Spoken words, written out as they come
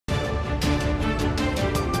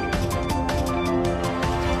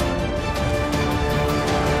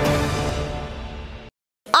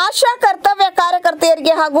ಆಶಾ ಕರ್ತವ್ಯ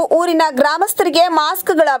ಕಾರ್ಯಕರ್ತೆಯರಿಗೆ ಹಾಗೂ ಊರಿನ ಗ್ರಾಮಸ್ಥರಿಗೆ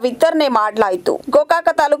ಮಾಸ್ಕ್ಗಳ ವಿತರಣೆ ಮಾಡಲಾಯಿತು. ಗೋಕಾಕ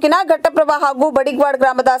ತಾಲೂಕಿನ ಘಟ್ಟಪ್ರಭಾ ಹಾಗೂ ಬಡಿಗ್ವಾಡ್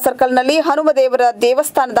ಗ್ರಾಮದ ಸರ್ಕಲ್ನಲ್ಲಿ ಹನುಮದೇವರ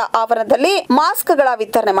ದೇವಸ್ಥಾನದ ಆವರಣದಲ್ಲಿ ಮಾಸ್ಕ್ಗಳ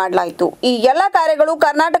ವಿತರಣೆ ಮಾಡಲಾಯಿತು. ಈ ಎಲ್ಲ ಕಾರ್ಯಗಳು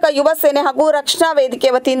ಕರ್ನಾಟಕ ಯುವ ಸೇನೆ ಹಾಗೂ ರಕ್ಷಣಾ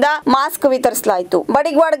ವೇದಿಕೆ ವತಿಯಿಂದ ಮಾಸ್ಕ್ ವಿತರಿಸಲಾಯಿತು.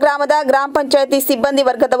 ಬಡಿಗ್ವಾಡ್ ಗ್ರಾಮದ ಗ್ರಾಮ ಪಂಚಾಯಿತಿ ಸಿಬ್ಬಂದಿ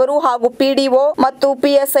ವರ್ಗದವರು ಹಾಗೂ ಪಿಡಿಒ ಮತ್ತು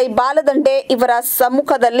ಪಿಎಸ್ಐ ಬಾಲದಂಡೆ ಇವರ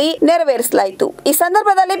ಸಮ್ಮುಖದಲ್ಲಿ ನೆರವೇರಿಸಲಾಯಿತು. ಈ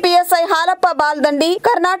ಸಂದರ್ಭದಲ್ಲಿ ಪಿಎಸ್ಐ ಹಾಲಪ್ಪ ಬಾಲದಂಡಿ,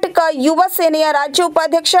 ಕರ್ನಾಟಕ ಯುವ ಸೇನೆಯ ರಾಜ್ಯ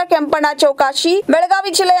ಉಪಾಧ್ಯಕ್ಷ ಕೆಂಪಣ್ಣ ಚೌಕಾಶಿ,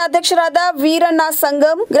 ಬೆಳಗಾವಿ ಜಿಲ್ಲೆಯ ಅಧ್ಯಕ್ಷರಾದ ವೀರಣ್ಣ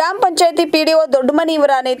ಸಂಗಮ್, ಗ್ರಾಮ ಪಂಚಾಯಿತಿ ಪಿಡಿಒ ದೊಡ್ಡಮನಿ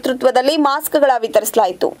ಇವರ ನೇತೃತ್ವದಲ್ಲಿ ಮಾಸ್ಕ್ಗಳ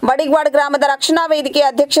ವಿತರಿಸಲಾಯಿತು. ಬಡಿಗ್ವಾಡ್ ಗ್ರಾಮದ ರಕ್ಷಣಾ ವೇದಿಕೆ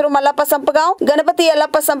ಅಧ್ಯಕ್ಷರು ಮಲ್ಲಪ್ಪ ಸಂಪಗಾಂವ್, ಗಣಪತಿ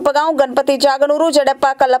ಯಲ್ಲಪ್ಪ ಸಂಪಗಾಂವ್, ಗಣಪತಿ ಜಾಗನೂರು, ಜಡಪ್ಪ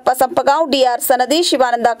ಕಲ್ಲಪ್ಪ ಸಂಪಗಾಂವ್, ಡಿಆರ್ ಸನದಿ,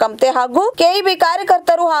 ಶಿವಾನಂದ ಕಮ್ತೆ ಹಾಗೂ ಕೆಇಬಿ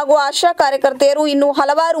ಕಾರ್ಯಕರ್ತರು ಹಾಗೂ ಆಶಾ ಕಾರ್ಯಕರ್ತೆಯರು ಇನ್ನು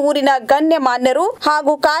ಹಲವಾರು ಊರಿನ ಗಣ್ಯ ಮಾನ್ಯರು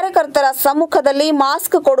ಹಾಗೂ ಕಾರ್ಯಕರ್ತರ ಸಮ್ಮುಖದಲ್ಲಿ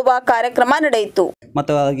ಮಾಸ್ಕ್ ಕೊಡುವ ಕಾರ್ಯಕ್ರಮ ನಡೆಯಿತು.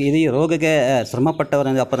 ಮತ್ತು ಈ ರೋಗಕ್ಕೆ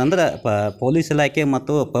ಶ್ರಮಪಟ್ಟವರಪ್ಪ ಅಂದ್ರೆ ಪೊಲೀಸ್ ಇಲಾಖೆ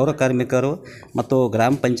ಮತ್ತು ಪೌರ ಕಾರ್ಮಿಕರು ಮತ್ತು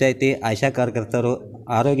ಗ್ರಾಮ ಪಂಚಾಯಿತಿ ಆಶಾ ಕಾರ್ಯಕರ್ತರು,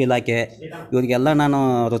 ಆರೋಗ್ಯ ಇಲಾಖೆ ಇವರಿಗೆಲ್ಲ ನಾನು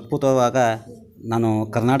ಹೃತ್ಪೂರ್ವಕವಾಗ ನಾನು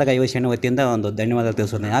ಕರ್ನಾಟಕ ಯುವ ಸೇನೆ ವತಿಯಿಂದ ಒಂದು ಧನ್ಯವಾದ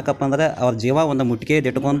ತಿಳಿಸೋದು. ಯಾಕಪ್ಪ ಅಂದರೆ ಅವ್ರ ಜೀವ ಒಂದು ಮುಟ್ಟಿಗೆಯಲ್ಲಿ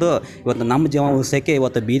ಇಟ್ಕೊಂಡು ಇವತ್ತು ನಮ್ಮ ಜೀವ ಉಳಿಸೋಕ್ಕೆ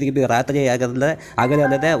ಇವತ್ತು ಬೀದಿಗೆ ರಾತ್ರಿ ಆಗಲೇ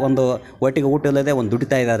ಅಲ್ಲದೆ ಒಂದು ಒಟ್ಟಿಗೆ ಊಟ ಇಲ್ಲದೆ ಒಂದು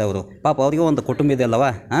ದುಡಿತಾ ಇದ್ದಾರೆ ಅವರು. ಪಾಪ ಅವರಿಗೆ ಒಂದು ಕುಟುಂಬ ಇದೆ ಅಲ್ಲವ.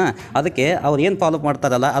 ಅದಕ್ಕೆ ಅವ್ರು ಏನು ಫಾಲೋ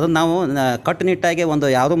ಮಾಡ್ತಾರಲ್ಲ ಅದನ್ನು ನಾವು ಕಟ್ಟುನಿಟ್ಟಾಗಿ ಒಂದು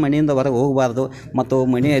ಯಾರೂ ಮನೆಯಿಂದ ಹೊರಗೆ ಹೋಗಬಾರ್ದು ಮತ್ತು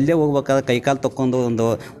ಮನೆಯಲ್ಲೇ ಹೋಗ್ಬೇಕಾದ್ರೆ ಕೈಕಾಲು ತೊಗೊಂಡು ಒಂದು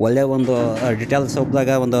ಒಳ್ಳೆಯ ಒಂದು ಡಿಟೇಲ್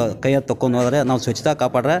ಸೋಪ್ದಾಗ ಒಂದು ಕೈಯಲ್ಲಿ ತೊಗೊಂಡು ಹೋದರೆ ನಾವು ಸ್ವಚ್ಛತಾ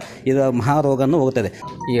ಕಾಪಾಡ್ರೆ ಇದು ಮಹಾರೋಗನೂ ಹೋಗ್ತದೆ.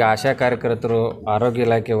 ಈಗ ಆಶಾ ಕಾರ್ಯಕರ್ತರು, ಆರೋಗ್ಯ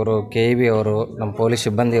ಇಲಾಖೆಯವರು, ಕೆಇಬಿ ಅವರು, ನಮ್ಮ ಪೊಲೀಸ್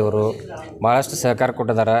ಸಿಬ್ಬಂದಿಯವರು ಭಾಳಷ್ಟು ಸಹಕಾರ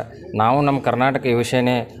ಕೊಟ್ಟಿದ್ದಾರೆ. ನಾವು ನಮ್ಮ ಕರ್ನಾಟಕ ಯುವ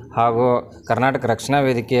ಸೇನೆ ಹಾಗೂ ಕರ್ನಾಟಕ ರಕ್ಷಣಾ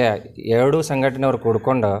ವೇದಿಕೆಯ ಎರಡೂ ಸಂಘಟನೆಯವರು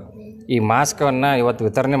ಕೂಡ್ಕೊಂಡು ಈ ಮಾಸ್ಕನ್ನು ಇವತ್ತು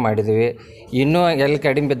ವಿತರಣೆ ಮಾಡಿದ್ದೀವಿ. ಇನ್ನೂ ಎಲ್ಲಿ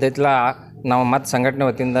ಕಡಿಮೆ ಬಿದ್ದೈತಿಲ್ಲ ನಾವು ಮತ್ತು ಸಂಘಟನೆ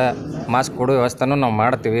ವತಿಯಿಂದ ಮಾಸ್ಕ್ ಕೊಡೋ ವ್ಯವಸ್ಥೆನೂ ನಾವು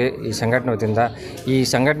ಮಾಡ್ತೀವಿ. ಈ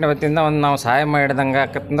ಸಂಘಟನೆ ವತಿಯಿಂದ ಒಂದು ನಾವು ಸಹಾಯ ಮಾಡಿದಂಗೆ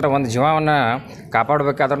ಆಕತ್ತಂದ್ರೆ ಒಂದು ಜೀವವನ್ನು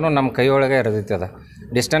ಕಾಪಾಡಬೇಕಾದ್ರೂ ನಮ್ಮ ಕೈಯೊಳಗೆ ಇರತೈತಿ. ಅದು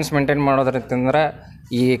ಡಿಸ್ಟೆನ್ಸ್ ಮೇಂಟೈನ್ ಮಾಡೋದ್ರಿಂದ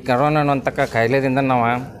ಈ ಕರೋನಾ ಅನ್ನುವಂಥ ಕಾಯಿಲೆದಿಂದ ನಾವು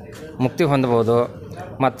ಮುಕ್ತಿ ಹೊಂದ್ಬೋದು.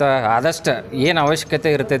 ಮತ್ತು ಆದಷ್ಟು ಏನು ಅವಶ್ಯಕತೆ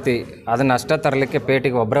ಇರ್ತೈತಿ ಅದನ್ನು ಅಷ್ಟೇ ತರಲಿಕ್ಕೆ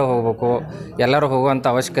ಪೇಟಿಗೆ ಒಬ್ಬರೇ ಹೋಗ್ಬೇಕು, ಎಲ್ಲರೂ ಹೋಗುವಂಥ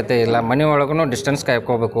ಅವಶ್ಯಕತೆ ಇಲ್ಲ. ಮನೆ ಒಳಗೂ ಡಿಸ್ಟೆನ್ಸ್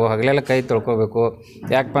ಕಾಯ್ಕೋಬೇಕು, ಹಗಲೆಲ್ಲ ಕೈ ತೊಳ್ಕೊಬೇಕು.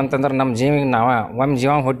 ಯಾಕಪ್ಪ ಅಂತಂದ್ರೆ ನಮ್ಮ ಜೀವಿಗೆ ನಾವು ಒಂದು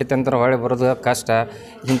ಜೀವ ಹುಟ್ಟಿತಂದ್ರೆ ಹೊಳೆ ಬರೋದು ಕಷ್ಟ.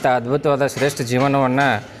 ಇಂಥ ಅದ್ಭುತವಾದ ಶ್ರೇಷ್ಠ ಜೀವನವನ್ನು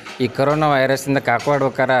ಈ ಕೊರೋನಾ ವೈರಸ್ಸಿಂದ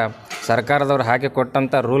ಕಾಪಾಡ್ಬೇಕಾರೆ ಸರ್ಕಾರದವರು ಹಾಕಿ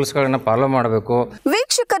ಕೊಟ್ಟಂಥ ರೂಲ್ಸ್ಗಳನ್ನು ಫಾಲೋ ಮಾಡಬೇಕು.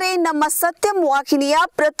 ವೀಕ್ಷಕರೇ, ನಮ್ಮ ಸತ್ಯಂ ವಾಹಿನಿಯ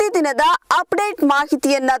ಪ್ರತಿದಿನದ ಅಪ್ಡೇಟ್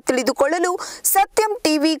ಮಾಹಿತಿಯನ್ನ ತಿಳಿದುಕೊಳ್ಳಲು ಸತ್ಯಂ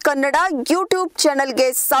ಟಿವಿ ಕನ್ನಡ ಯೂಟ್ಯೂಬ್ ಚಾನೆಲ್ಗೆ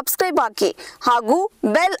ಸಬ್ಸ್ಕ್ರೈಬ್ ಆಗಿ ಹಾಗೂ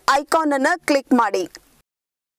ಬೆಲ್ ಐಕಾನ್ ಅನ್ನು ಕ್ಲಿಕ್ ಮಾಡಿ.